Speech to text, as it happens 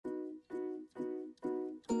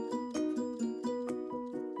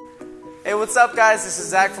Hey, what's up guys? This is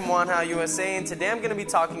Zach from Wanhao, USA, and today I'm going to be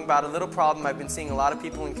talking about a little problem I've been seeing a lot of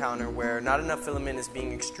people encounter where not enough filament is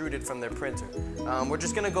being extruded from their printer. We're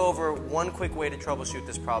just going to go over one quick way to troubleshoot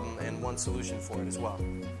this problem and one solution for it as well.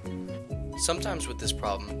 Sometimes with this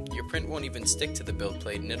problem, your print won't even stick to the build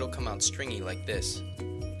plate and it'll come out stringy like this.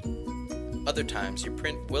 Other times, your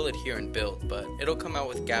print will adhere and build, but it'll come out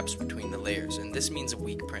with gaps between the layers, and this means a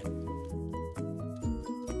weak print.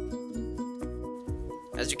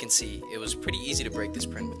 As you can see, it was pretty easy to break this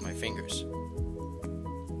print with my fingers.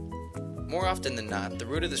 More often than not, the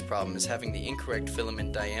root of this problem is having the incorrect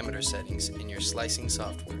filament diameter settings in your slicing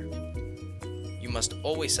software. You must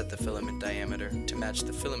always set the filament diameter to match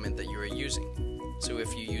the filament that you are using. So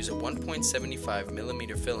if you use a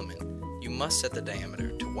 1.75mm filament, you must set the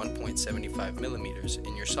diameter to 1.75mm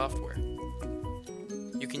in your software.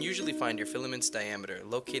 You can usually find your filament's diameter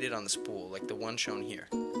located on the spool like the one shown here.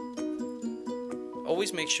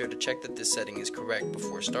 Always make sure to check that this setting is correct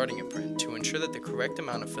before starting a print to ensure that the correct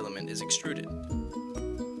amount of filament is extruded.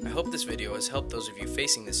 I hope this video has helped those of you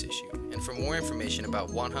facing this issue, and for more information about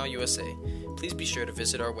Wanhao USA, please be sure to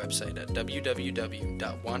visit our website at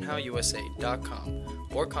www.wanhaousa.com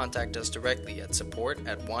or contact us directly at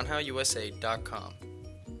support@wanhaousa.com.